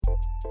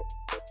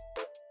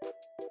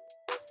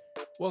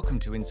Welcome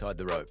to Inside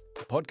the Rope,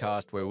 the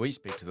podcast where we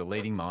speak to the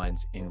leading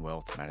minds in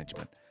wealth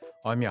management.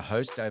 I'm your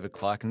host, David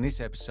Clark, and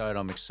this episode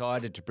I'm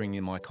excited to bring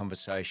you my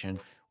conversation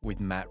with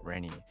Matt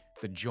Rennie,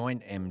 the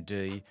joint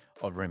MD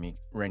of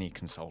Rennie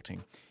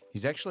Consulting.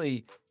 He's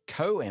actually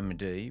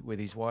co-MD with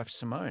his wife,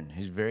 Simone,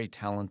 who's very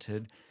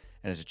talented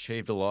and has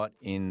achieved a lot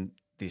in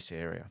this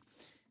area.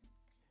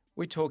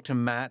 We talked to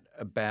Matt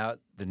about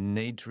the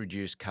need to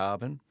reduce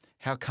carbon,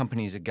 how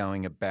companies are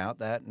going about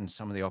that and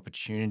some of the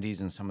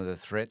opportunities and some of the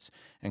threats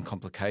and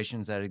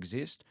complications that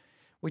exist.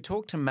 We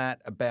talked to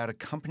Matt about a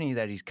company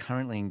that he's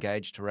currently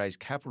engaged to raise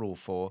capital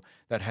for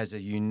that has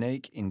a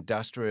unique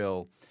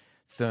industrial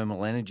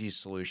thermal energy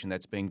solution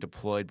that's being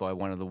deployed by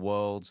one of the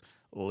world's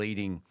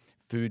leading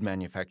food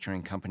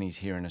manufacturing companies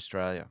here in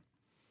Australia.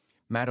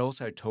 Matt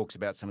also talks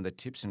about some of the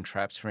tips and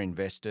traps for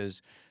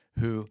investors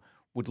who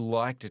would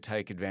like to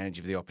take advantage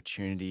of the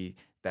opportunity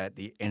that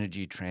the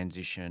energy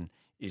transition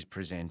is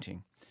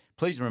presenting.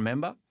 Please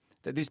remember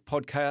that this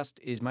podcast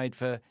is made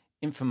for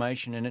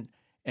information and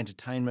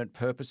entertainment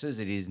purposes.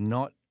 It is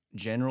not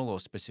general or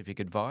specific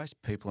advice.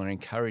 People are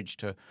encouraged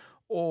to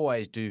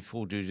always do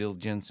full due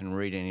diligence and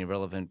read any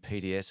relevant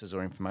PDSs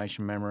or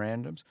information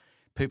memorandums.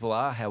 People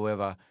are,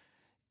 however,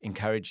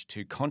 encouraged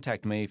to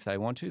contact me if they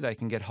want to. They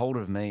can get hold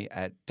of me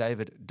at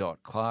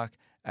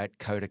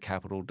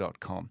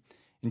david.clark@codacapital.com.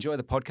 Enjoy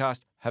the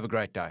podcast. Have a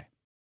great day.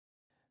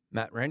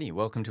 Matt Rennie,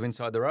 welcome to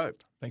Inside the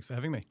Rope. Thanks for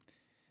having me.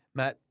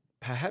 Matt,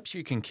 perhaps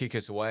you can kick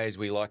us away as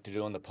we like to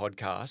do on the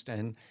podcast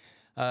and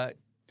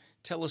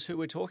tell us who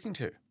we're talking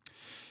to.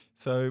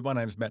 So my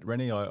name's Matt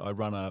Rennie. I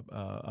run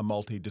a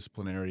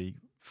multidisciplinary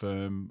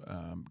firm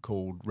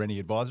called Rennie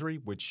Advisory,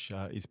 which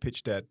is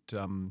pitched at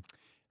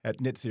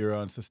net zero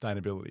and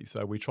sustainability.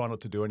 So we try not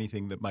to do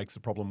anything that makes the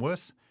problem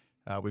worse.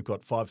 We've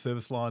got 5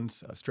 service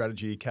lines: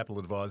 strategy, capital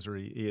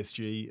advisory,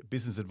 ESG,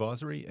 business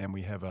advisory, and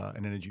we have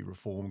an energy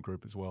reform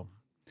group as well.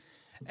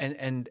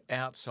 And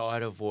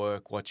outside of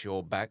work, what's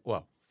your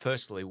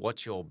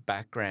what's your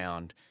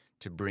background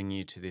to bring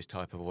you to this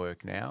type of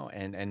work now?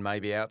 And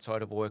maybe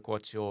outside of work,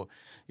 what's your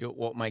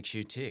what makes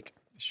you tick?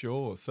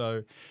 Sure.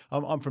 So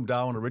I'm from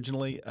Darwin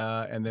originally,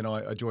 and then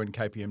I joined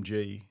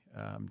KPMG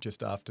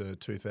just after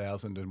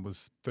 2000 and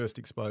was first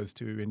exposed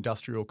to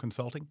industrial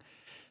consulting.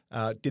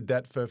 Did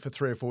that for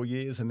 3 or 4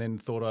 years and then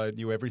thought I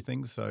knew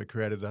everything, so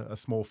created a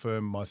small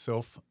firm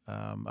myself.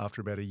 After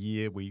about a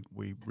year, we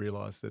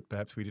realised that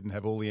perhaps we didn't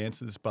have all the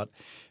answers, but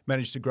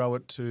managed to grow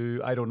it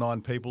to 8 or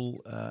 9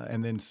 people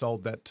and then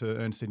sold that to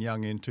Ernst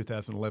Young in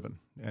 2011.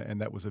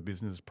 And that was a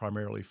business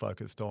primarily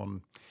focused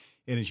on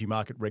energy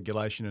market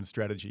regulation and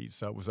strategy.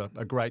 So it was a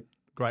great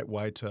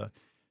way to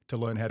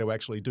learn how to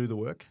actually do the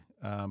work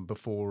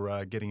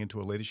before getting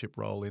into a leadership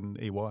role in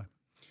EY.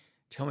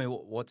 Tell me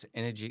what's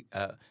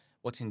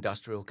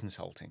industrial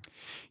consulting?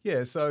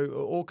 Yeah, so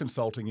all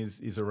consulting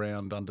is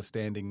around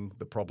understanding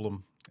the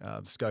problem,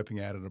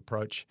 scoping out an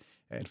approach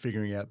and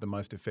figuring out the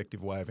most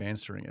effective way of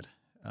answering it.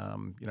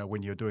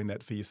 When you're doing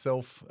that for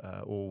yourself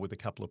or with a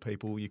couple of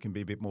people, you can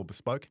be a bit more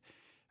bespoke.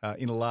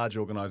 In a large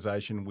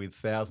organisation with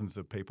thousands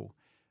of people,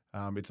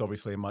 it's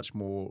obviously a much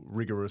more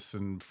rigorous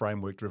and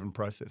framework-driven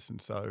process.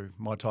 And so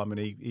my time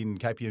in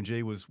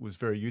KPMG was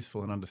very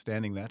useful in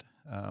understanding that.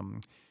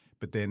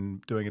 But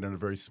then doing it on a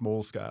very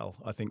small scale,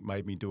 I think,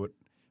 made me do it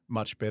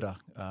much better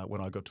when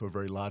I got to a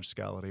very large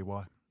scale at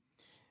EY.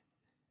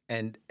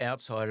 And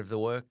outside of the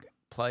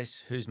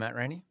workplace, who's Matt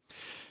Rennie?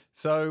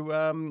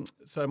 So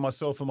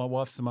myself and my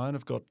wife Simone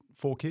have got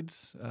 4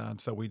 kids.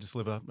 So we just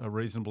live a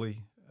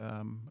reasonably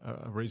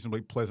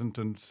pleasant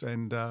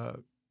and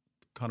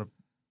kind of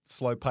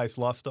slow-paced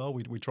lifestyle.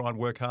 We try and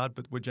work hard,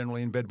 but we're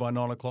generally in bed by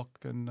 9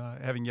 o'clock and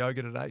having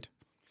yoga at 8.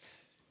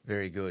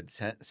 Very good.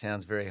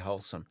 Sounds very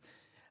wholesome.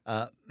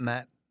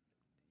 Matt,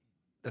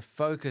 the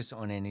focus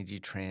on energy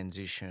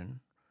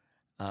transition,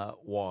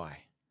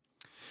 why?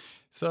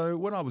 So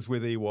when I was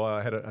with EY,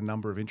 I had a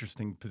number of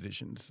interesting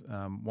positions.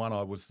 One,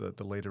 I was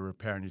the leader of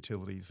power and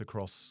utilities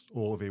across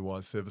all of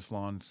EY's service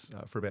lines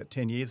for about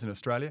 10 years in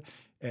Australia.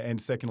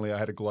 And secondly, I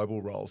had a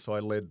global role. So I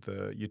led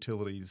the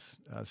utilities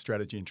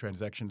strategy and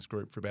transactions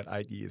group for about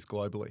 8 years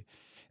globally.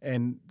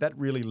 And that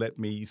really let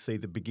me see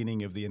the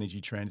beginning of the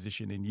energy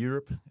transition in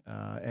Europe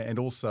and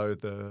also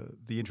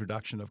the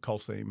introduction of coal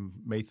seam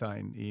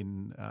methane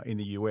in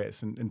the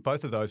US. And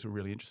both of those were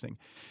really interesting.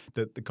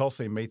 The coal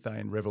seam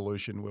methane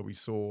revolution, where we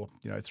saw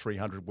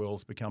 300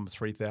 wells become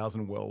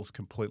 3,000 wells,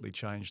 completely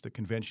changed the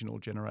conventional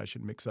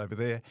generation mix over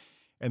there.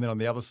 And then on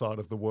the other side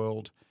of the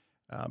world,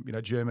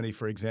 Germany,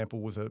 for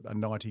example, was a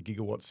 90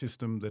 gigawatt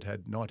system that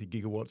had 90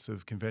 gigawatts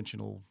of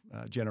conventional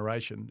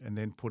generation and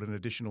then put an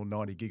additional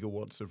 90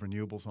 gigawatts of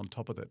renewables on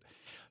top of it.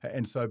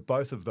 And so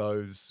both of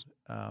those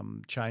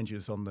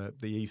changes on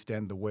the east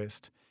and the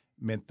west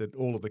meant that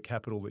all of the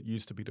capital that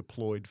used to be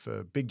deployed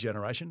for big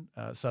generation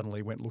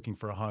suddenly went looking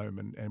for a home,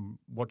 and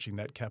watching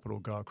that capital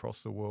go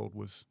across the world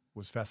was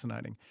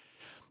fascinating.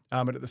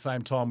 And at the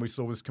same time, we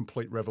saw this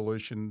complete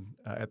revolution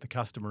at the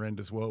customer end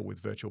as well, with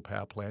virtual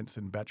power plants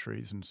and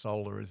batteries and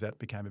solar as that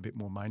became a bit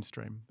more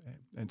mainstream.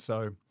 And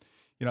so,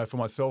 for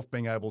myself,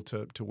 being able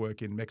to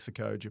work in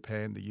Mexico,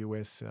 Japan, the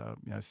US,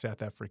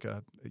 South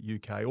Africa,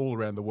 UK, all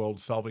around the world,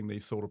 solving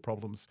these sort of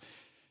problems,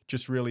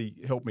 just really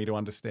helped me to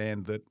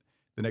understand that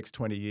the next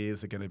 20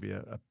 years are going to be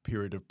a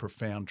period of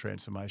profound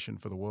transformation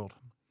for the world.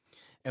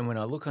 And when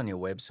I look on your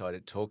website,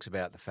 it talks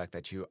about the fact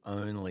that you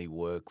only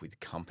work with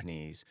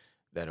companies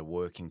that are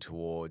working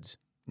towards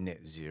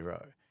net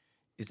zero.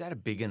 Is that a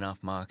big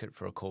enough market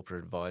for a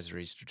corporate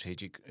advisory,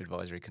 strategic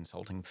advisory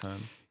consulting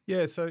firm?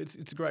 Yeah, so it's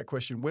a great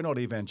question. We're not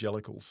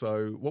evangelical.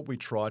 So what we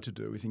try to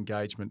do is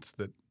engagements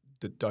that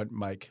don't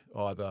make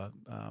either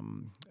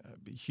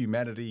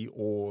humanity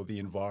or the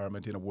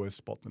environment in a worse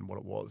spot than what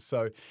it was.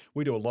 So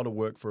we do a lot of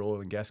work for oil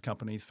and gas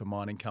companies, for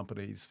mining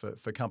companies,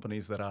 for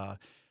companies that are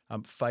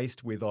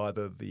faced with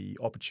either the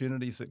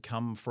opportunities that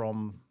come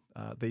from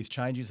these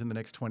changes in the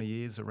next 20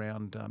 years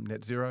around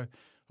net zero,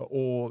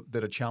 or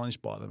that are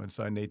challenged by them and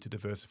so need to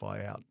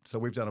diversify out. So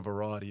we've done a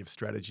variety of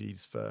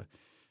strategies for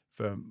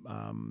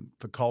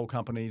coal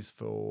companies,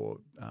 for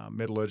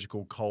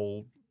metallurgical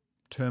coal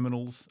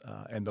terminals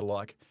and the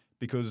like,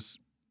 because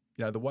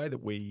the way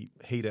that we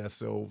heat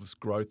ourselves,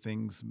 grow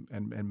things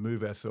and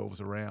move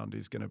ourselves around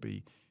is going to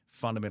be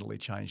fundamentally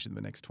changed in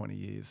the next 20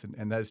 years.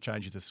 And those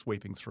changes are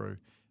sweeping through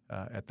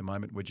at the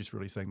moment. We're just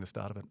really seeing the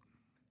start of it.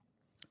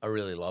 I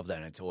really love that.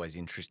 And it's always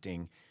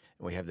interesting.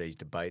 We have these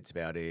debates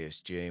about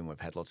ESG, and we've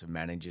had lots of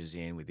managers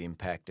in with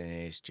impact and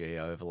ESG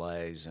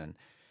overlays, and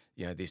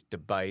this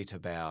debate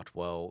about,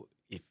 well,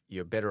 if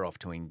you're better off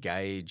to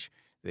engage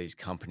these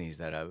companies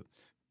that are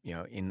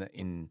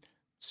in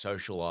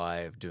social eye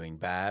of doing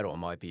bad or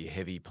might be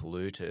heavy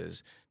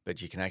polluters,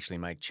 but you can actually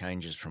make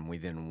changes from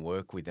within and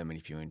work with them, and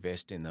if you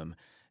invest in them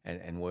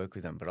and work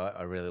with them. But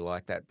I really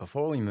like that.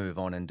 Before we move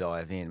on and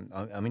dive in,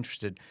 I'm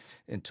interested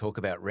in talk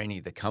about Rennie,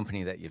 the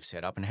company that you've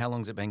set up, and how long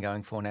has it been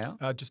going for now?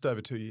 Just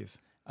over 2 years.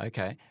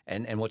 Okay.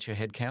 And what's your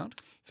head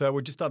count? So we're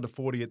just under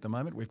 40 at the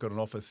moment. We've got an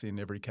office in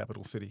every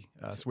capital city.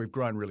 So we've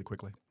grown really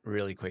quickly.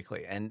 Really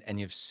quickly. And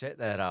you've set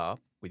that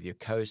up with your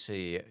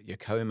co-CEO, your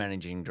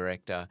co-managing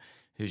director,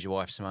 who's your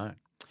wife, Simone.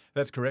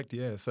 That's correct,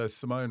 yeah. So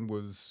Simone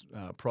was,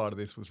 prior to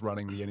this, was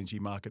running the Energy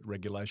Market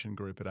Regulation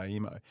Group at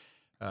AEMO.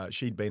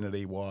 She'd been at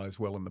EY as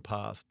well in the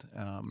past.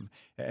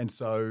 And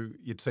so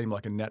it seemed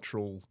like a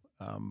natural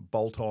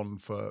bolt-on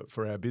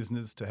for our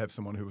business to have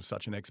someone who was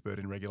such an expert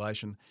in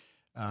regulation.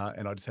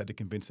 And I just had to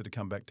convince her to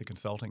come back to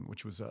consulting,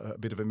 which was a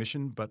bit of a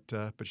mission, but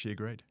she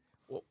agreed.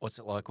 What's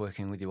it like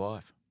working with your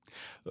wife?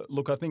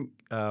 Look, I think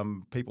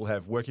people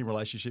have working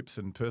relationships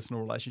and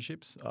personal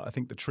relationships. I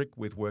think the trick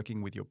with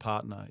working with your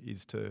partner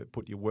is to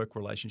put your work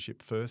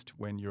relationship first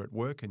when you're at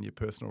work and your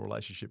personal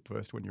relationship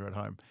first when you're at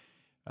home.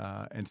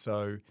 And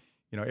so,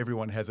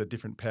 everyone has a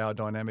different power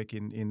dynamic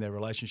in their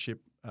relationship.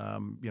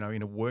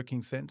 In a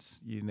working sense,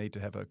 you need to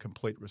have a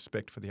complete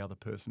respect for the other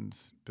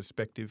person's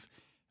perspective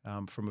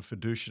from a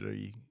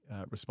fiduciary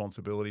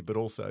responsibility, but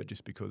also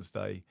just because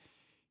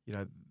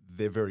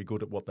they're very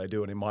good at what they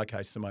do. And in my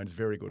case, Simone's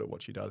very good at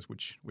what she does,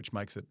 which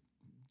makes it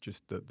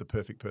just the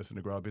perfect person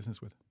to grow a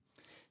business with.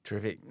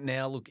 Terrific.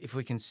 Now, look, if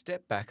we can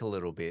step back a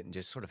little bit and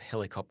just sort of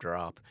helicopter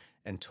up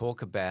and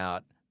talk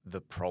about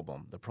the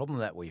problem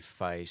that we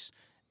face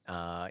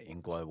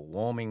in global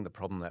warming, the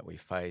problem that we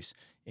face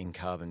in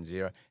carbon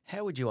zero.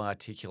 How would you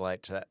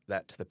articulate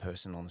that to the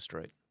person on the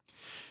street?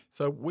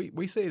 So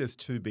we see it as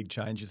two big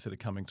changes that are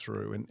coming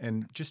through.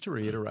 And just to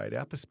reiterate,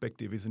 our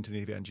perspective isn't an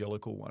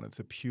evangelical one. It's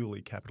a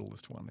purely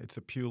capitalist one. It's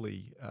a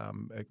purely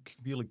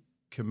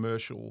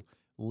commercial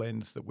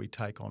lens that we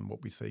take on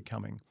what we see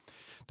coming.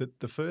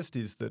 The first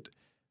is that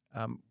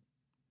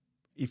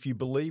if you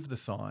believe the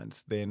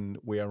science, then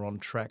we are on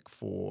track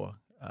for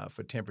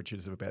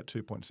temperatures of about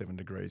 2.7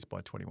 degrees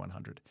by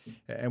 2100.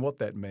 And what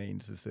that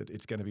means is that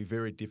it's going to be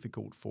very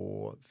difficult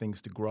for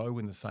things to grow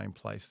in the same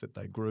place that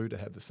they grew, to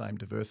have the same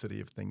diversity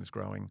of things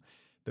growing,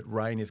 that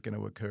rain is going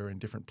to occur in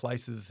different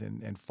places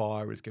and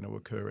fire is going to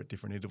occur at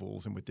different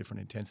intervals and with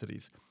different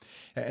intensities.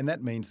 And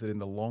that means that in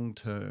the long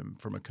term,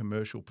 from a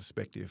commercial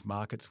perspective,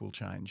 markets will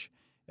change.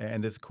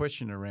 And there's a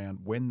question around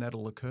when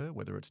that'll occur,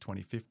 whether it's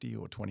 2050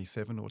 or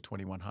 27 or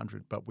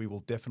 2100, but we will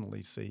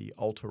definitely see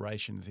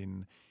alterations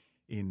in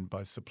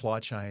both supply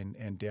chain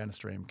and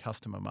downstream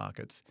customer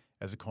markets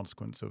as a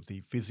consequence of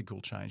the physical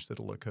change that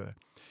will occur.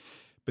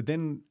 But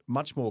then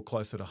much more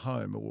closer to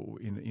home, or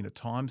in a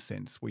time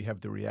sense, we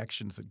have the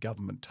reactions that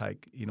government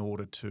take in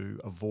order to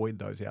avoid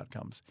those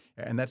outcomes.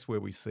 And that's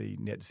where we see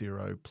net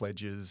zero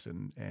pledges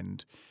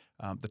and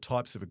the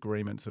types of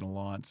agreements and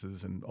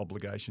alliances and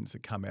obligations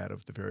that come out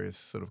of the various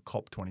sort of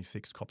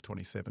COP26,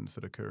 COP27s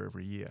that occur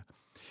every year.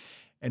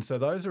 And so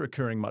those are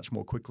occurring much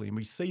more quickly, and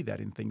we see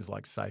that in things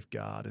like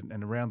Safeguard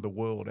and around the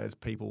world as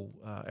people,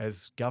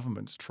 as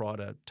governments try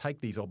to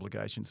take these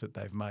obligations that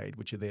they've made,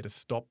 which are there to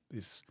stop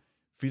this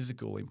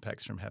physical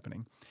impacts from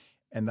happening,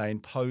 and they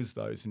impose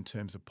those in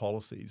terms of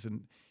policies.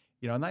 And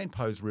they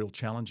impose real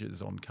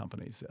challenges on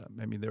companies.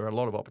 I mean, there are a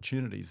lot of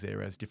opportunities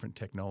there as different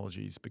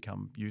technologies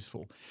become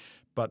useful.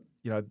 But,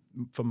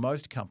 for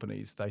most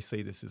companies, they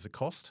see this as a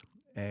cost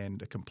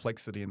and a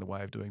complexity in the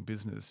way of doing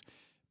business.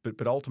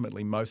 But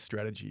ultimately, most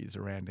strategy is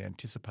around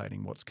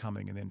anticipating what's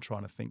coming and then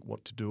trying to think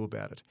what to do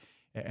about it.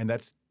 And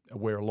that's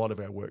where a lot of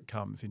our work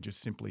comes, in just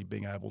simply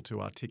being able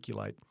to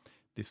articulate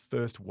this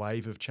first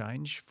wave of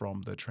change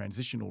from the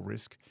transitional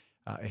risk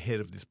ahead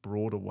of this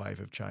broader wave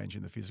of change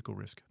in the physical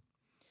risk.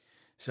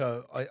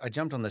 So I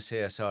jumped on the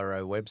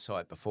CSIRO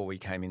website before we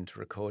came in to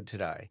record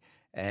today,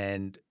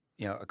 and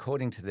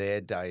according to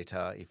their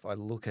data, if I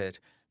look at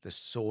the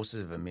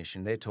sources of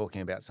emission, they're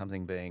talking about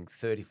something being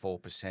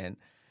 34%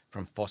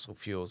 from fossil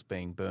fuels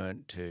being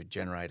burnt to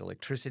generate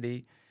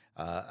electricity,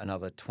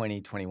 another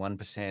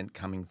 21%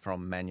 coming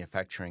from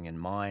manufacturing and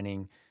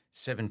mining,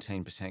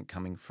 17%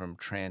 coming from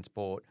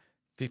transport,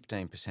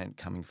 15%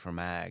 coming from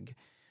ag.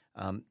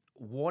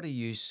 What are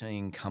you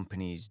seeing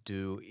companies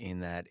do in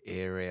that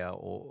area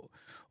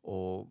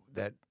or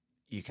that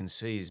you can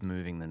see is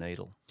moving the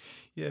needle?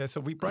 Yeah,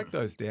 so we break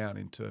those down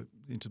into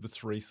the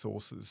three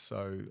sources,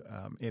 so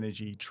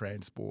energy,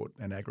 transport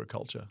and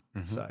agriculture,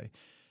 say.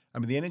 I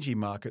mean, the energy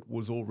market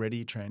was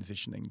already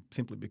transitioning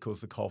simply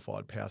because the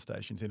coal-fired power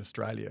stations in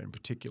Australia in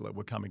particular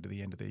were coming to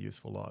the end of their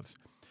useful lives.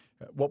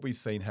 What we've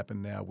seen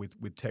happen now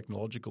with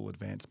technological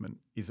advancement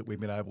is that we've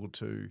been able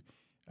to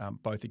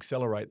both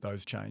accelerate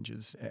those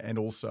changes and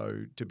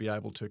also to be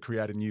able to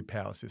create a new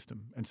power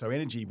system. And so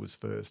energy was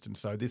first. And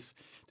so this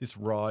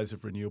rise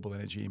of renewable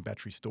energy and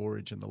battery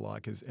storage and the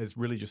like has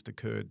really just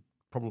occurred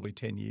probably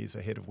 10 years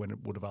ahead of when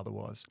it would have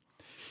otherwise.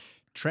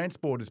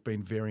 Transport has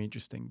been very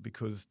interesting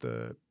because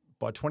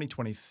by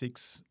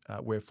 2026,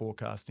 we're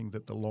forecasting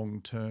that the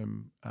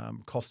long-term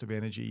cost of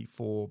energy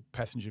for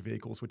passenger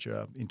vehicles, which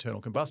are internal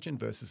combustion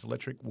versus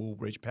electric, will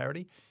reach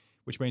parity,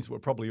 which means we're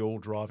probably all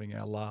driving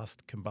our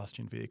last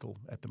combustion vehicle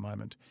at the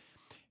moment.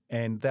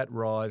 And that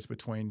rise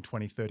between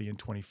 2030 and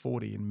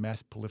 2040 in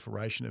mass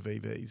proliferation of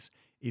EVs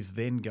is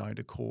then going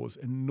to cause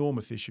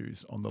enormous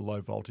issues on the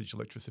low-voltage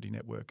electricity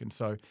network. And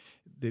so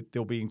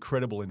there'll be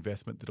incredible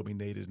investment that'll be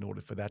needed in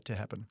order for that to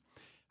happen.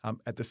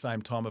 At the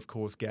same time, of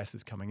course, gas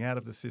is coming out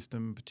of the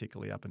system,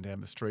 particularly up and down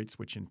the streets,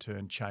 which in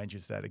turn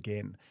changes that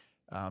again.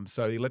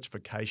 So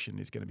electrification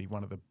is going to be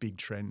one of the big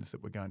trends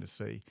that we're going to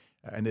see.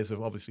 And there's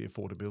obviously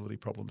affordability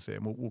problems there,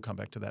 and we'll come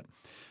back to that.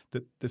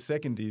 The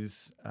second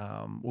is,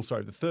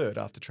 the third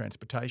after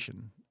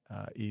transportation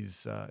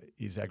is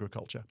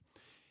agriculture.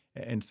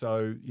 And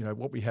so,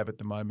 what we have at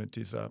the moment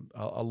is a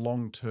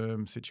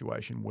long-term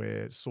situation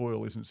where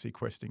soil isn't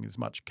sequestering as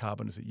much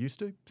carbon as it used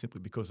to, simply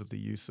because of the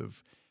use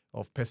of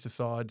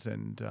pesticides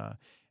and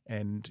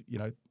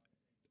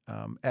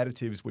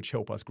additives which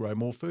help us grow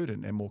more food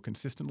and more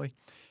consistently.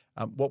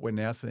 What we're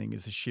now seeing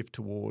is a shift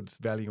towards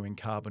valuing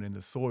carbon in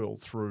the soil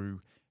through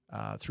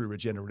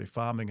regenerative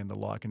farming and the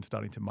like, and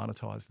starting to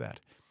monetize that.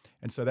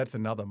 And so that's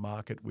another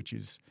market which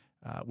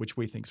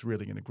we think is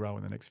really going to grow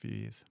in the next few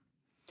years.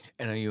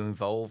 And are you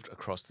involved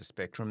across the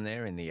spectrum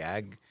there in the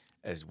ag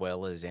as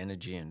well as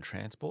energy and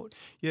transport?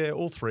 Yeah,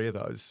 all three of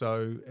those.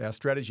 So our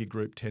strategy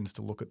group tends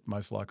to look at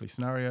most likely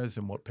scenarios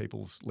and what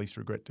people's least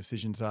regret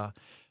decisions are.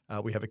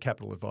 We have a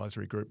capital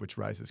advisory group which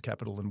raises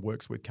capital and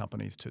works with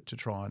companies to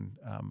try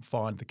and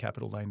find the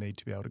capital they need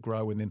to be able to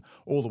grow. And then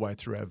all the way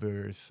through our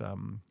various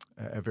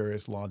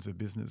lines of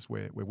business,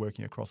 we're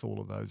working across all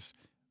of those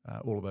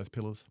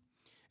pillars.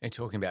 And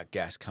talking about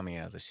gas coming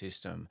out of the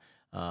system,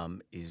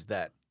 is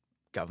that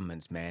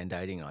government's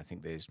mandating? I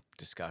think there's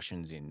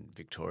discussions in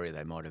Victoria,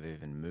 they might have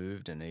even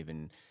moved, and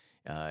even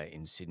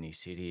in Sydney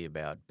City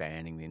about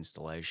banning the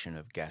installation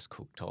of gas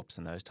cooktops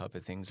and those type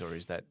of things, or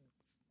is that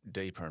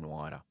deeper and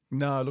wider?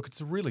 No, look, it's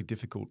a really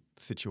difficult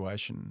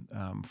situation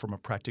from a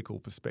practical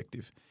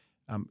perspective.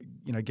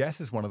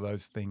 Gas is one of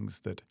those things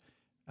that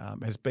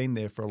has been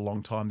there for a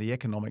long time. The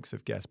economics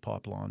of gas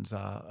pipelines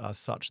are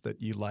such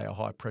that you lay a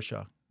high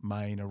pressure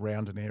main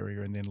around an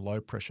area and then low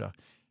pressure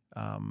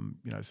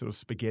sort of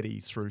spaghetti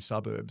through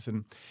suburbs.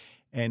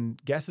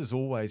 And gas has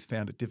always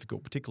found it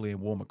difficult, particularly in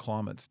warmer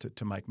climates,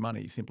 to make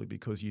money, simply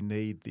because you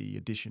need the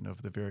addition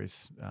of the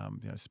various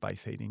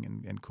space heating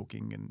and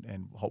cooking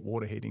and hot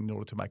water heating in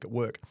order to make it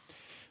work.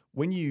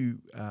 When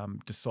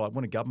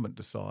when a government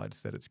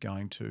decides that it's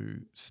going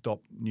to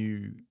stop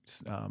new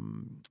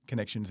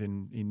connections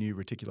in new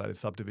reticulated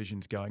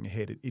subdivisions going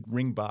ahead, it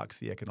ring-barks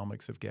the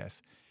economics of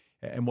gas.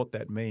 And what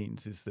that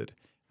means is that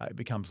it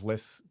becomes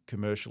less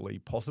commercially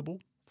possible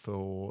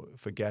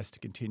for gas to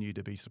continue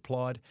to be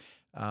supplied.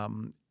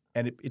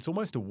 And it's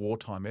almost a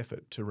wartime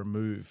effort to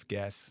remove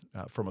gas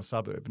from a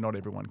suburb. Not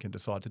everyone can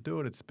decide to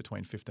do it. It's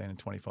between $15,000 and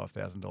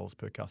 $25,000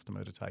 per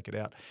customer to take it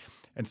out.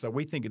 And so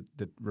we think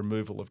that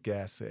removal of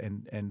gas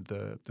and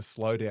the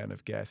slowdown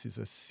of gas is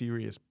a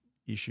serious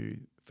issue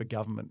for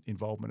government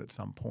involvement at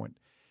some point.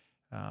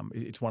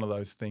 It's one of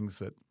those things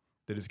that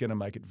is going to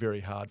make it very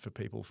hard for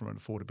people from an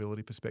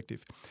affordability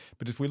perspective.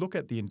 But if we look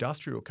at the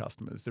industrial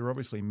customers, there are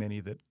obviously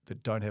many that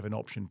don't have an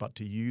option but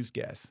to use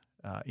gas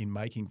in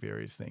making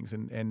various things.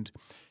 And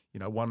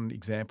one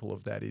example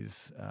of that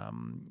is,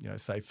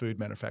 say, food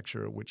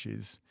manufacturer, which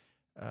is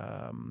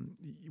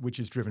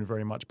driven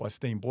very much by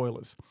steam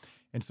boilers.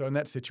 And so in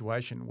that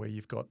situation where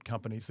you've got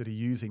companies that are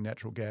using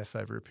natural gas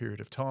over a period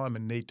of time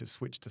and need to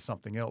switch to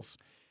something else,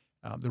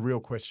 The real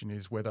question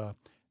is whether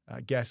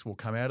gas will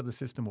come out of the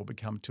system or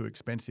become too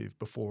expensive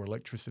before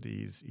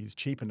electricity is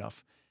cheap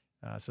enough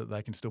so that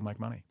they can still make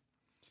money.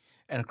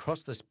 And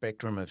across the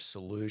spectrum of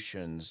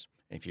solutions,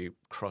 if you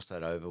cross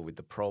that over with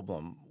the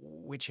problem,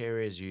 which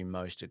areas are you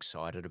most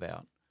excited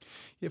about?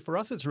 Yeah, for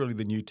us, it's really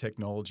the new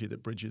technology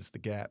that bridges the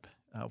gap.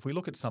 If we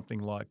look at something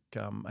like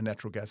a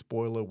natural gas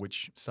boiler,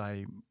 which,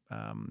 say,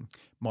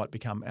 might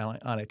become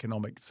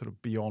uneconomic sort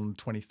of beyond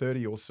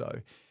 2030 or so,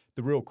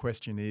 the real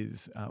question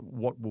is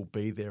what will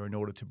be there in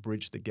order to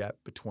bridge the gap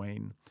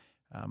between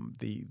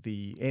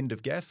the end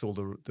of gas or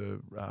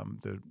the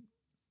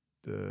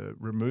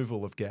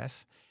removal of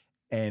gas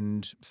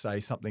and, say,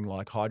 something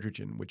like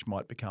hydrogen, which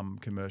might become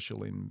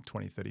commercial in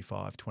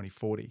 2035,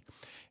 2040.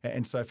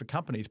 And so for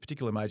companies,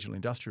 particularly major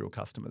industrial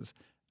customers,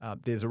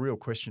 there's a real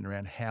question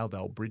around how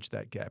they'll bridge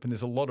that gap. And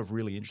there's a lot of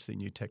really interesting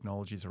new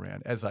technologies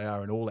around, as they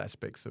are in all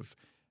aspects of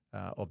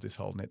this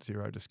whole net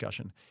zero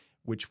discussion,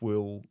 which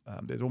will,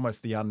 they're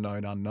almost the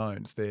unknown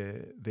unknowns.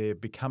 They're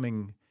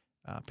becoming,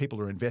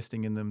 people are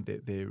investing in them.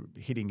 They're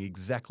hitting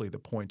exactly the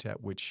point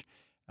at which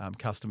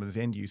customers,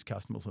 end-use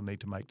customers, will need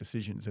to make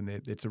decisions, and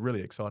it's a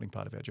really exciting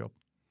part of our job.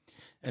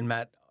 And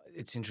Matt,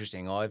 it's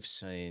interesting. I've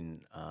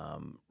seen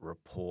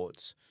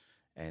reports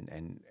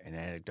and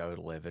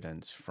anecdotal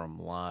evidence from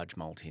large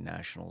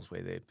multinationals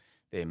where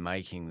they're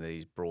making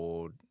these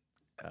broad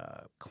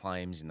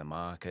claims in the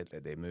market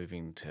that they're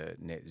moving to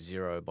net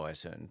zero by a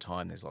certain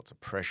time. There's lots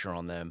of pressure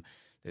on them.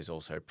 There's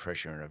also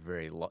pressure in a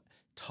very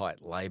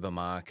tight labour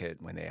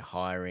market when they're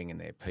hiring and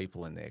their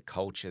people and their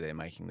culture. They're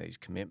making these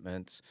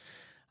commitments.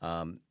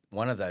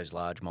 One of those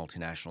large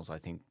multinationals, I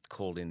think,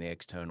 called in the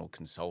external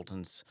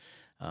consultants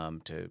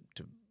to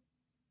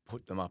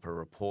put them up a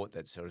report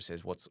that sort of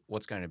says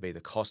what's going to be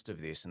the cost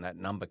of this, and that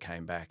number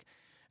came back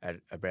at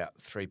about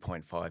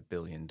 $3.5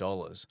 billion,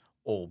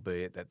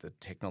 albeit that the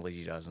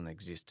technology doesn't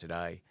exist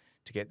today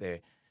to get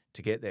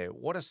there.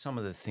 What are some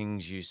of the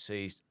things you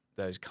see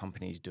those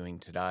companies doing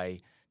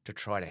today to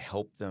try to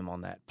help them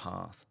on that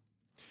path?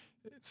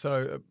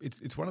 So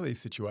it's one of these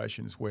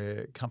situations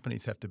where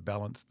companies have to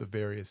balance the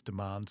various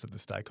demands of the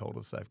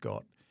stakeholders they've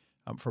got.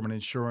 From an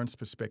insurance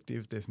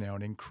perspective, there's now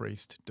an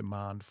increased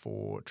demand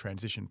for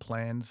transition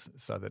plans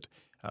so that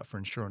for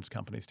insurance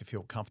companies to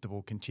feel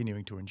comfortable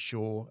continuing to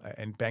insure,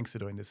 and banks are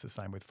doing this the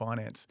same with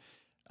finance,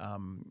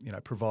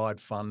 provide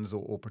funds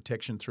or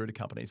protection through to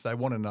companies. They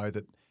want to know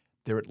that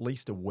they're at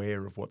least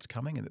aware of what's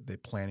coming and that they're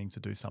planning to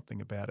do something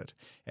about it.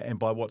 And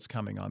by what's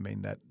coming, I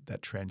mean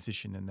that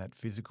transition and that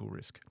physical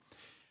risk.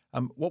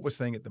 What we're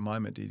seeing at the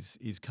moment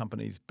is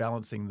companies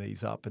balancing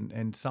these up,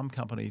 and some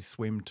companies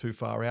swim too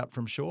far out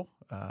from shore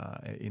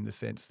in the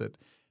sense that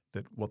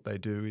what they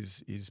do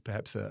is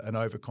perhaps an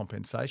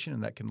overcompensation,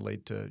 and that can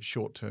lead to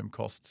short-term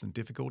costs and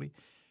difficulty.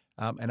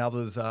 And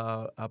others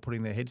are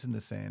putting their heads in the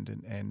sand,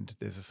 and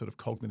there's a sort of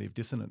cognitive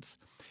dissonance.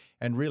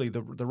 And really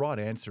the right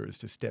answer is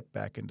to step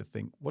back and to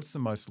think, what's the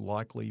most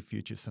likely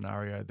future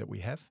scenario that we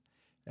have?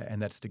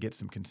 And that's to get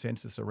some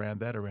consensus around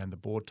that, around the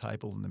board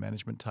table and the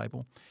management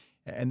table,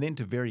 and then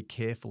to very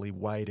carefully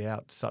weigh it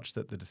out such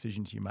that the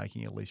decisions you're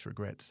making are least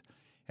regrets.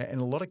 And in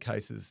a lot of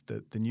cases,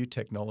 the new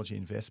technology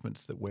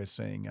investments that we're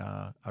seeing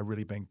are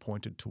really being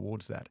pointed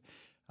towards that.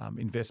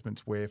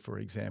 Investments where, for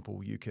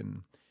example, you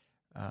can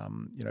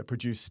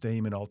produce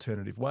steam in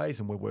alternative ways,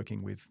 and we're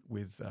working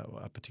with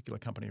a particular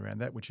company around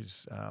that, which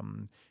is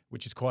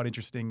quite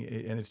interesting,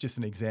 and it's just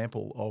an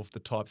example of the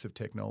types of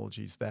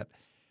technologies that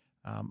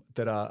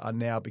are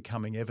now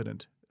becoming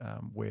evident,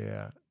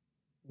 where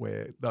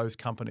those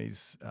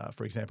companies,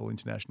 for example,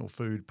 international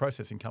food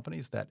processing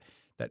companies that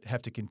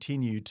have to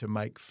continue to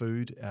make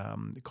food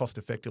cost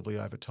effectively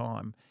over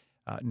time,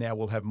 now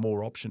will have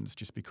more options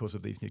just because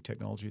of these new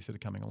technologies that are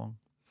coming along.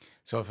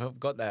 So if I've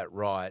got that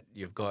right,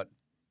 you've got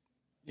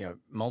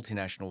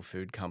multinational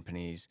food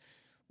companies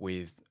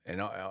with,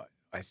 and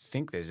I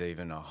think there's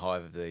even a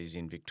hive of these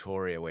in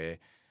Victoria where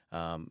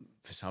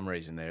for some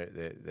reason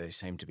they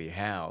seem to be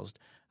housed,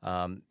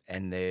 and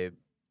they're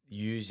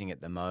using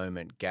at the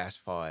moment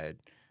gas-fired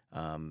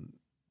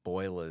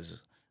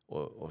boilers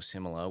or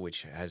similar,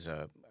 which has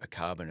a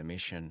carbon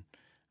emission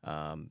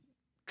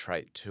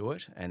trait to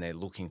it, and they're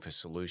looking for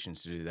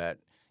solutions to do that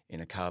in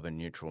a carbon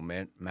neutral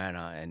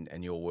manner,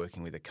 and you're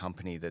working with a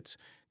company that's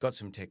got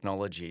some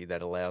technology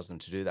that allows them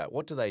to do that.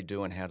 What do they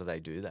do and how do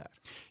they do that?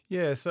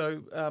 Yeah,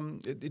 so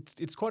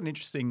it's quite an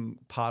interesting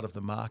part of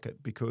the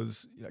market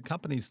because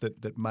companies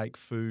that make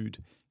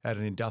food at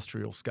an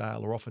industrial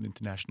scale are often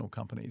international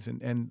companies,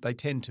 and they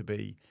tend to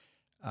be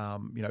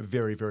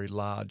very, very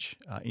large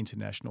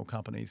international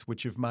companies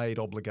which have made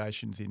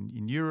obligations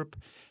in Europe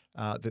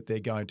that they're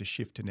going to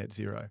shift to net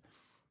zero.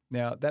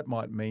 Now, that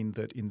might mean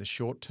that in the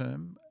short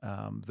term,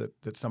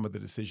 that some of the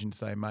decisions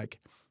they make,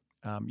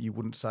 you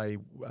wouldn't say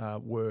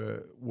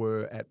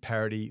were at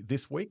parity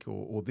this week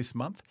or this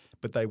month,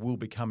 but they will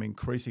become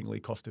increasingly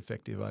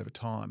cost-effective over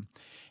time.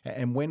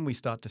 And when we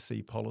start to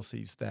see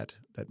policies that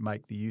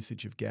make the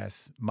usage of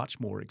gas much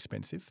more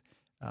expensive,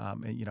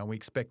 and we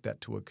expect that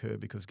to occur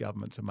because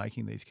governments are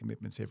making these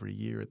commitments every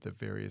year at the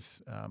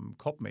various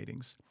COP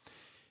meetings,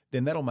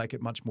 then that'll make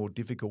it much more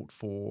difficult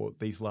for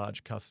these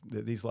large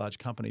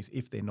companies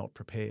if they're not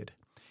prepared.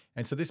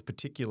 And so this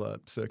particular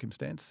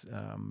circumstance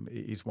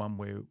is one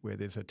where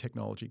there's a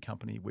technology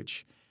company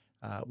which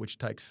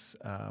takes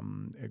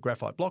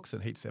graphite blocks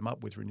and heats them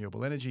up with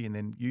renewable energy and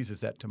then uses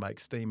that to make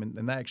steam. And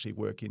they actually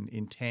work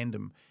in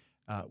tandem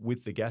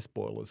with the gas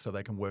boilers so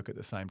they can work at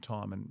the same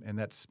time. And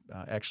that's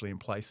actually in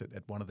place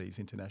at one of these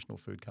international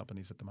food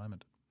companies at the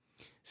moment.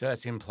 So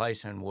that's in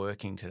place and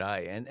working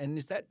today. And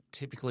is that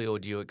typically, or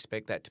do you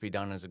expect that to be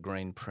done as a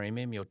green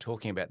premium? You're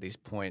talking about this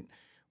point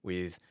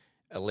with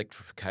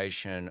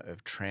electrification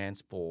of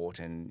transport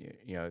and,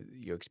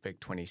 you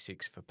expect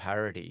 26 for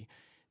parity.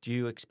 Do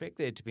you expect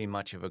there to be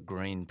much of a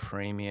green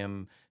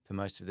premium for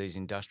most of these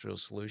industrial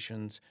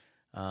solutions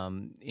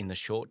in the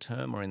short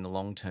term, or in the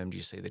long term? Do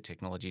you see the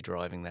technology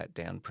driving that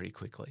down pretty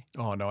quickly?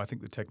 Oh no, I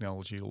think the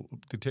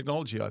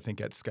technology I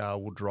think at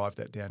scale will drive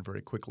that down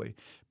very quickly.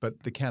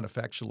 But the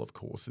counterfactual, of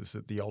course, is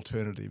that the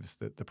alternatives,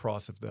 that the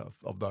price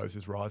of those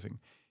is rising.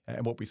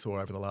 And what we saw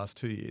over the last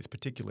 2 years,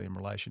 particularly in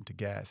relation to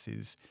gas,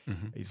 is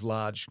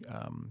large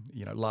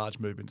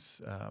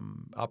movements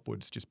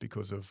upwards just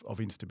because of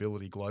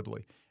instability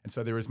globally. And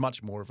so there is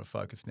much more of a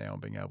focus now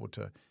on being able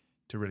to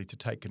really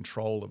take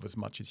control of as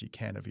much as you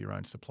can of your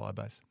own supply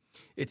base.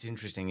 It's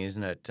interesting,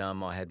 isn't it?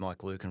 I had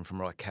Mike Lucan from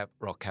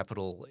Rock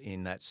Capital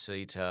in that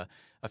seat a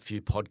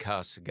few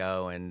podcasts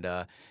ago, and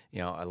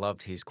I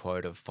loved his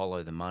quote of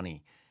 "follow the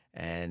money."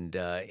 And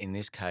in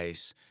this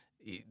case,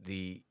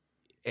 the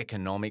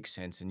economic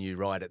sense, and you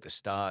right at the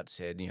start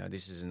said,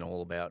 this isn't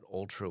all about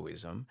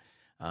altruism.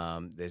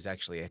 There's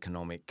actually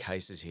economic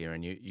cases here,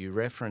 and you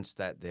referenced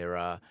that there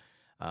are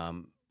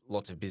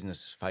lots of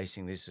businesses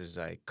facing this as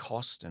a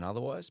cost and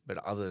otherwise, but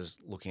others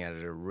looking at it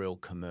as a real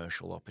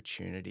commercial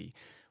opportunity.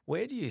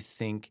 Where do you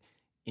think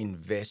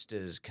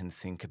investors can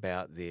think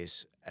about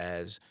this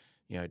as,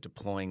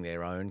 deploying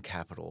their own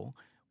capital?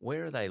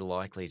 Where are they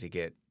likely to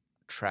get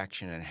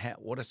traction, and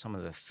what are some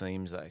of the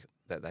themes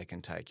that they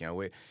can take?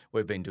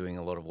 We've been doing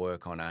a lot of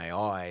work on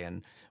AI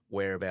and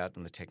whereabout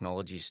in the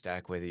technology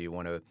stack, whether you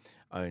want to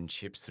own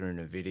chips through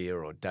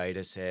NVIDIA or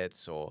data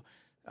sets, or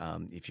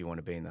if you want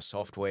to be in the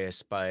software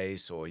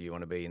space, or you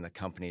want to be in the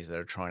companies that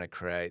are trying to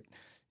create,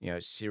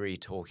 Siri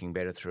talking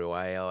better through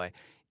AI.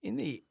 In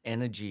the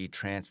energy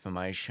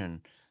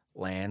transformation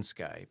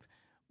landscape,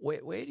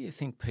 where do you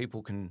think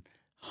people can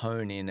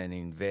hone in and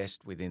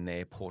invest within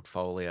their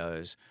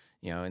portfolios,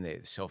 in their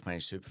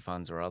self-managed super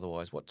funds or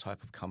otherwise? What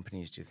type of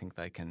companies do you think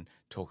they can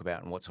talk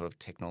about, and what sort of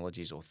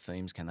technologies or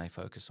themes can they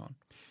focus on?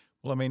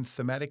 Well, I mean,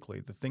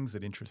 thematically, the things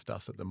that interest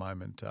us at the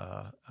moment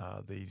are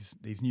these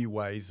new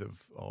ways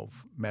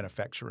of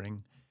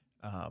manufacturing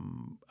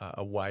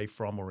away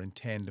from or in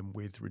tandem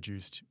with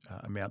reduced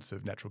amounts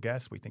of natural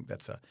gas. We think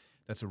that's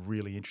a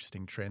really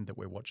interesting trend that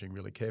we're watching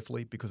really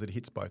carefully, because it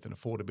hits both an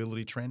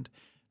affordability trend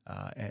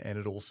and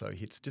it also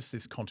hits just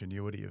this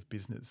continuity of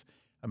business.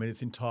 I mean,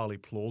 it's entirely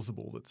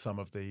plausible that some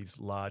of these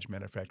large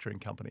manufacturing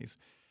companies,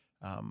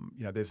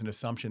 there's an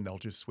assumption they'll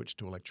just switch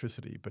to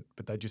electricity, but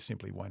they just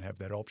simply won't have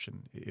that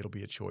option. It'll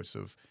be a choice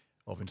of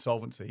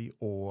insolvency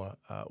or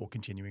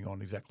continuing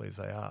on exactly as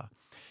they are.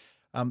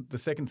 The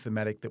second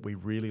thematic that we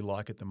really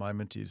like at the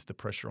moment is the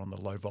pressure on the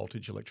low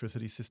voltage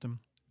electricity system.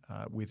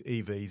 With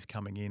EVs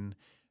coming in,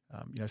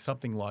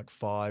 something like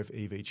 5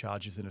 EV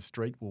chargers in a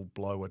street will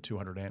blow a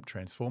 200 amp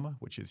transformer,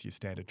 which is your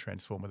standard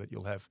transformer that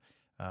you'll have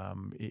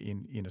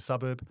in a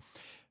suburb.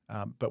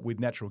 But with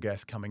natural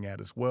gas coming out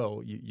as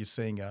well, you're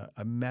seeing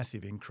a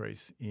massive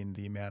increase in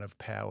the amount of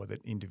power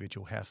that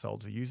individual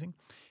households are using.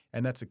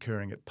 And that's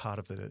occurring at part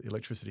of the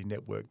electricity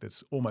network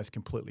that's almost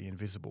completely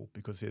invisible,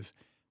 because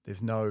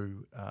there's no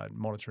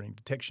monitoring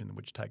detection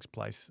which takes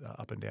place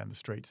up and down the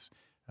streets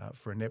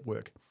for a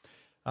network.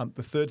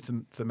 The third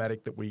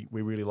thematic that we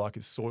really like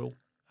is soil.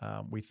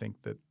 We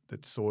think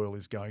that soil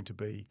is going to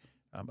be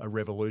a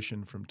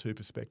revolution from two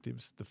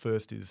perspectives. The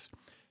first is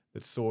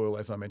that soil,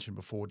 as I mentioned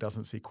before,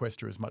 doesn't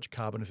sequester as much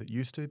carbon as it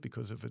used to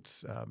because of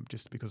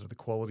the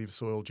quality of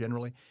soil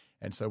generally.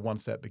 And so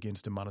once that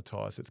begins to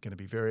monetize, it's going to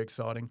be very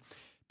exciting.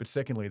 But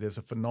secondly, there's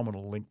a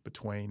phenomenal link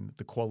between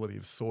the quality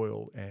of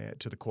soil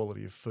to the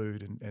quality of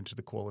food and to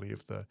the quality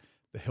of the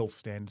health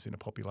standards in a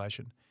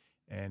population.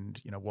 And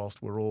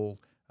whilst we're all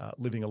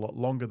living a lot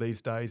longer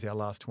these days, our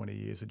last 20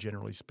 years are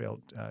generally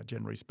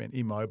spent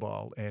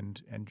immobile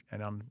and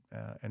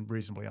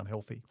reasonably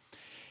unhealthy.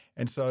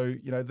 And so,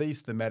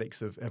 these thematics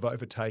have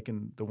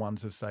overtaken the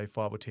ones of, say,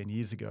 5 or 10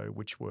 years ago,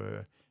 which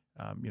were,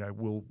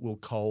 will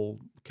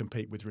coal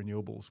compete with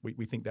renewables?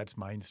 We think that's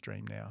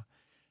mainstream now.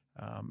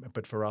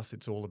 But for us,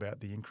 it's all about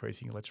the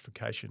increasing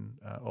electrification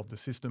of the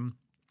system.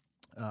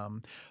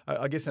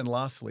 I guess, and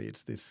lastly,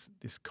 it's this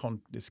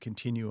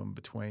continuum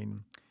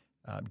between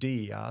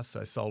DER,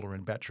 so solar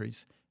and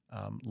batteries,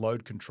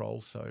 load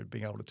control, so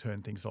being able to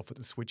turn things off at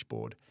the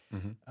switchboard,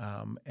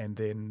 and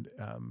then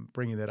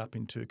bringing that up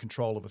into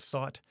control of a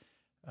site,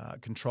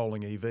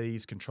 controlling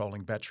EVs,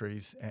 controlling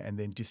batteries, and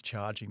then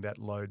discharging that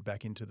load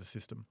back into the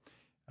system.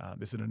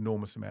 There's an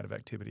enormous amount of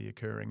activity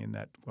occurring in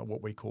that,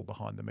 what we call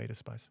behind the meter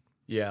space.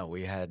 Yeah,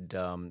 we had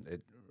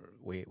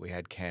we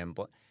had Cam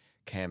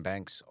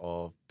Banks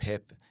of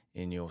PEP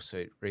in your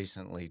seat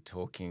recently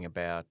talking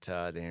about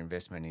their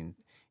investment in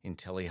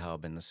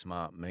IntelliHub and the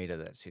smart meter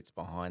that sits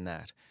behind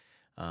that.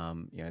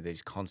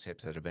 These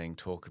concepts that are being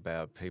talked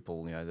about,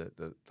 people,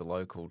 the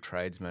local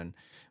tradesmen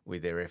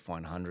with their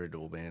F100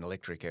 or an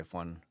electric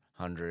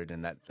F100,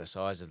 and that the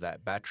size of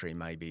that battery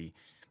may be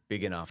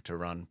big enough to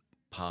run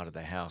part of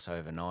the house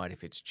overnight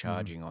if it's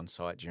charging on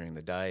site during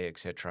the day,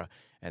 etc.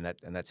 And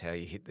that's how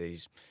you hit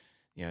these.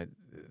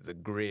 The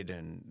grid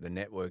and the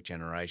network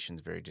generation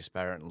is very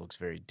disparate and looks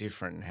very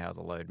different, and how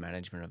the load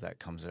management of that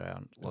comes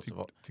around. That's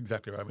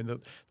exactly right. I mean,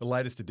 the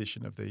latest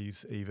edition of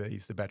these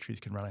EVs, the batteries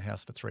can run a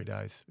house for 3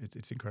 days.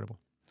 It's incredible.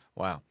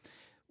 Wow.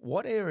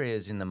 What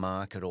areas in the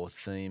market or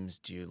themes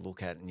do you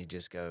look at and you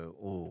just go,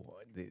 oh,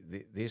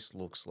 this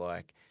looks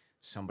like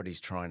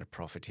somebody's trying to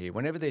profit here?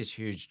 Whenever there's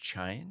huge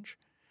change,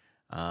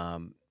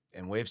 and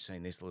we've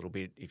seen this a little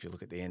bit if you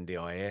look at the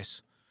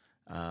NDIS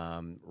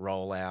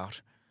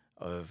rollout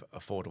of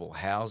affordable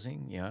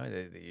housing,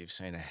 you've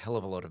seen a hell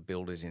of a lot of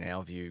builders, in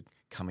our view,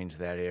 come into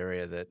that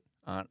area that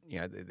aren't,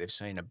 they've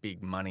seen a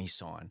big money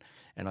sign.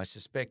 And I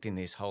suspect in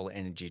this whole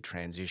energy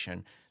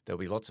transition, there'll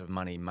be lots of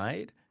money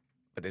made,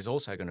 but there's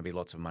also going to be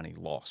lots of money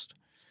lost.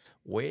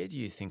 Where do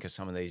you think are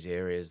some of these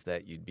areas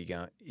that you'd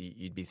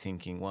be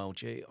thinking, well,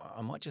 gee,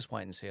 I might just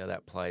wait and see how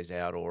that plays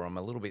out, or I'm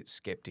a little bit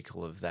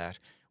sceptical of that,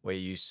 where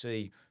you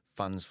see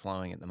funds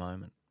flowing at the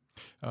moment?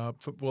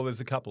 Well,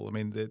 there's a couple. I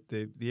mean,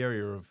 the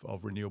area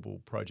of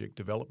renewable project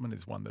development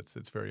is one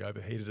that's very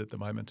overheated at the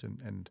moment,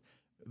 and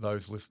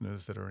those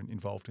listeners that are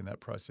involved in that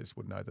process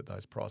would know that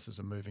those prices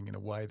are moving in a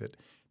way that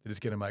is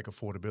going to make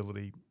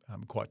affordability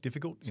quite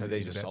difficult. So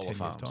these are solar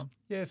farms? Time.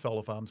 Yeah,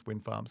 solar farms,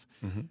 wind farms.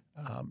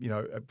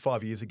 Mm-hmm.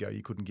 5 years ago,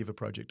 you couldn't give a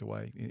project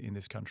away in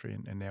this country,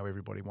 and now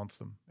everybody wants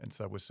them. And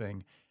so we're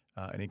seeing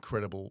an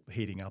incredible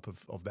heating up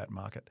of that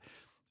market.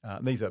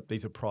 These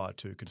are prior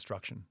to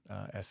construction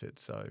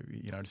assets. So,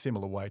 in a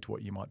similar way to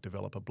what you might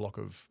develop a block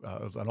of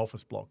an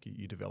office block,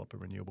 you develop a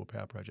renewable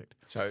power project.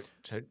 So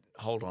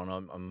hold on,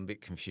 I'm a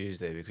bit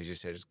confused there, because you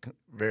said it's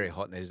very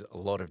hot and there's a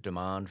lot of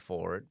demand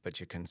for it, but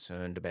you're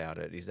concerned about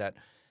it. Is that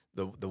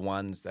the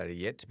ones that are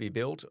yet to be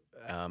built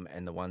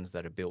and the ones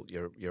that are built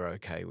you're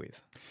okay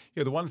with?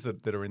 Yeah, the ones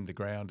that are in the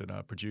ground and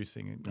are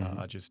producing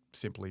are just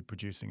simply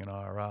producing an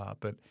IRR,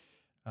 but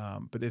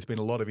there's been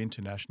a lot of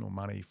international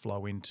money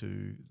flow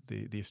into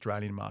the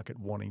Australian market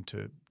wanting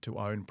to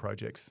own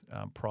projects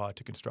prior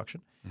to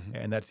construction,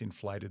 and that's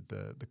inflated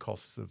the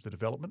costs of the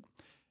development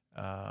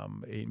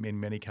in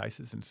many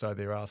cases. And so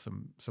there are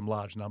some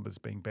large numbers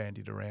being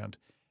bandied around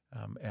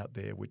out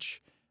there,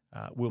 which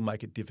will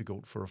make it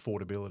difficult for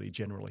affordability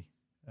generally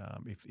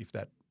if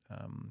that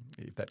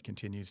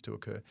continues to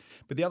occur.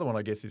 But the other one,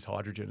 I guess, is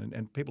hydrogen,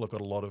 and people have got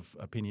a lot of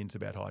opinions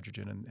about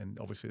hydrogen, and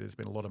obviously there's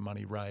been a lot of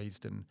money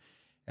raised and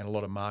a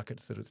lot of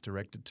markets that it's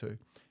directed to.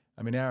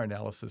 I mean, our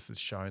analysis has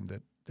shown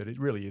that it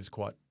really is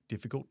quite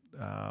difficult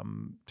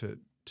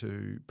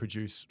to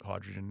produce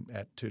hydrogen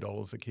at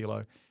 $2 a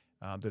kilo,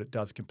 that it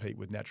does compete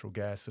with natural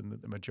gas, and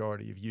that the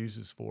majority of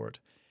users for it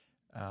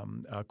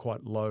are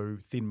quite low,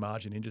 thin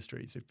margin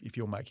industries. If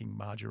you're making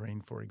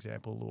margarine, for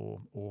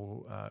example,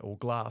 or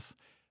glass,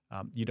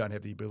 you don't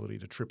have the ability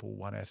to triple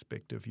one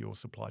aspect of your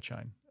supply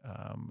chain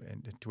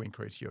and to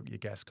increase your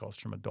gas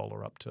cost from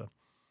 $1 up to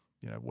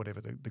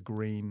whatever the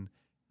green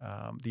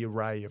the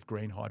array of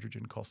green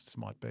hydrogen costs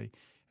might be.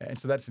 And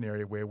so that's an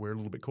area where we're a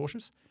little bit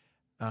cautious.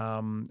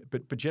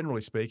 But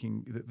generally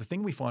speaking, the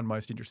thing we find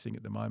most interesting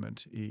at the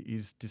moment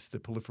is just the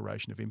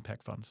proliferation of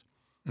impact funds.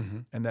 Mm-hmm.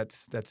 And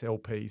that's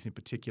LPs in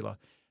particular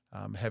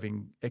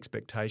having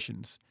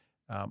expectations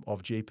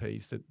of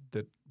GPs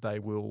that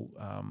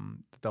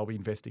they'll be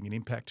investing in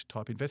impact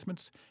type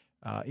investments.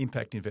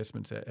 Impact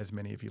investments, as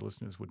many of your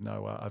listeners would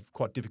know, are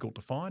quite difficult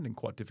to find and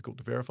quite difficult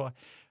to verify.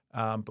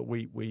 But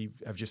we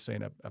have just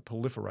seen a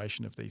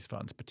proliferation of these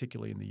funds,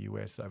 particularly in the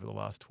US over the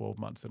last 12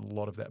 months, and a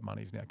lot of that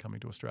money is now coming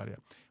to Australia,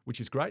 which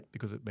is great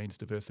because it means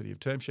diversity of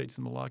term sheets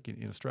and the like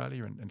in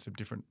Australia, and some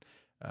different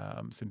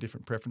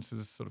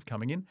preferences sort of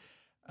coming in.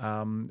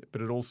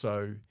 But it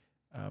also,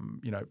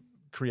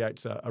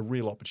 creates a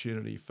real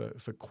opportunity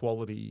for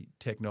quality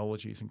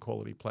technologies and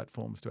quality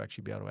platforms to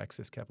actually be able to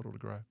access capital to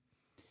grow.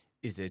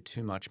 Is there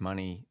too much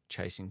money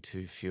chasing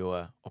too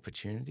fewer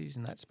opportunities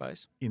in that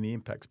space? In the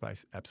impact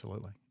space,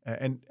 absolutely.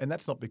 And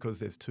that's not because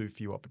there's too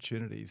few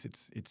opportunities.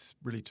 It's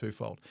really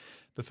twofold.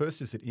 The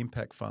first is that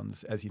impact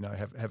funds, as you know,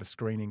 have a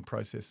screening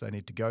process they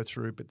need to go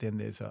through, but then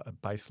there's a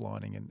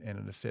baselining and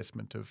an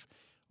assessment of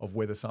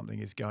whether something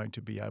is going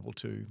to be able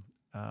to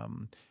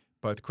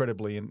both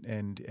credibly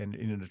and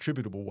in an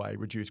attributable way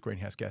reduce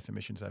greenhouse gas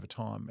emissions over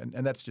time.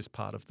 And that's just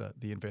part of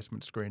the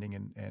investment screening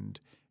and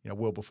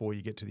well before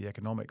you get to the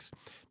economics.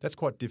 That's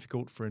quite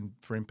difficult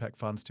for impact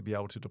funds to be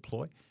able to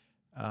deploy.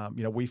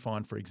 We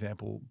find, for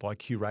example, by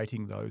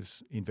curating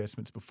those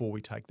investments before we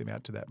take them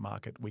out to that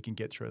market, we can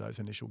get through those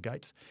initial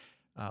gates,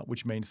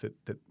 which means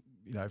that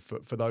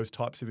for those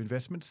types of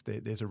investments,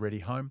 there's a ready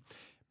home.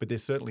 But there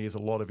certainly is a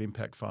lot of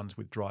impact funds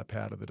with dry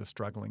powder that are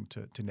struggling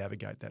to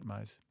navigate that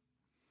maze.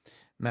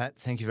 Matt,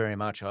 thank you very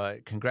much.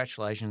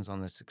 Congratulations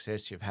on the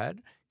success you've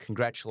had.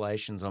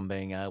 Congratulations on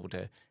being able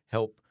to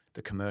help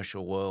the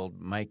commercial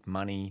world make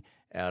money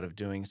out of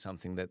doing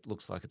something that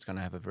looks like it's going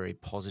to have a very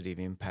positive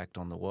impact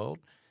on the world.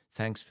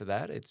 Thanks for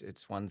that.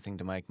 It's one thing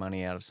to make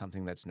money out of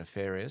something that's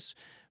nefarious,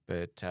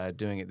 but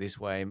doing it this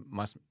way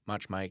must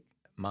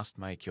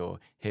make your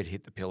head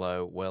hit the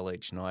pillow well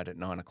each night at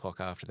 9 o'clock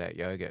after that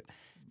yogurt.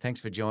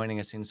 Thanks for joining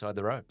us Inside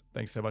the Rope.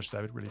 Thanks so much,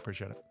 David. Really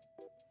appreciate it.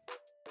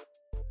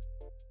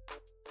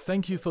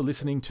 Thank you for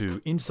listening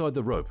to Inside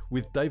the Rope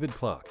with David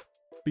Clark.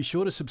 Be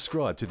sure to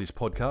subscribe to this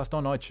podcast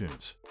on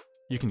iTunes.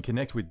 You can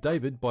connect with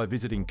David by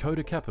visiting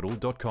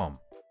codacapital.com.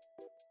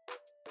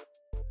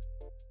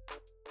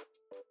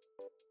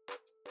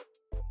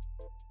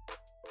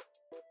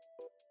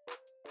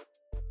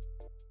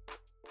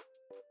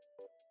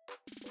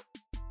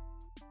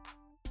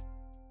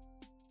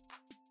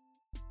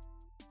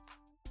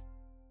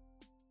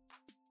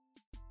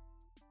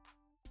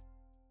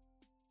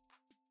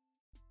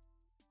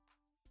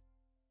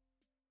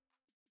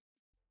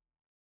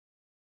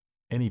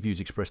 Any views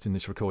expressed in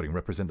this recording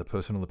represent the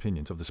personal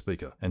opinions of the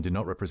speaker and do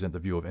not represent the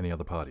view of any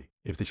other party.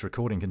 If this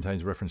recording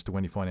contains reference to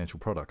any financial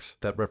products,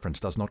 that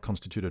reference does not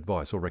constitute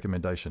advice or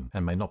recommendation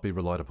and may not be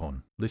relied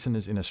upon.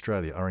 Listeners in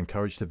Australia are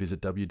encouraged to visit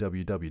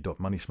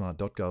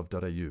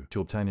www.moneysmart.gov.au to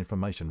obtain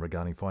information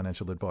regarding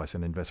financial advice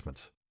and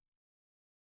investments.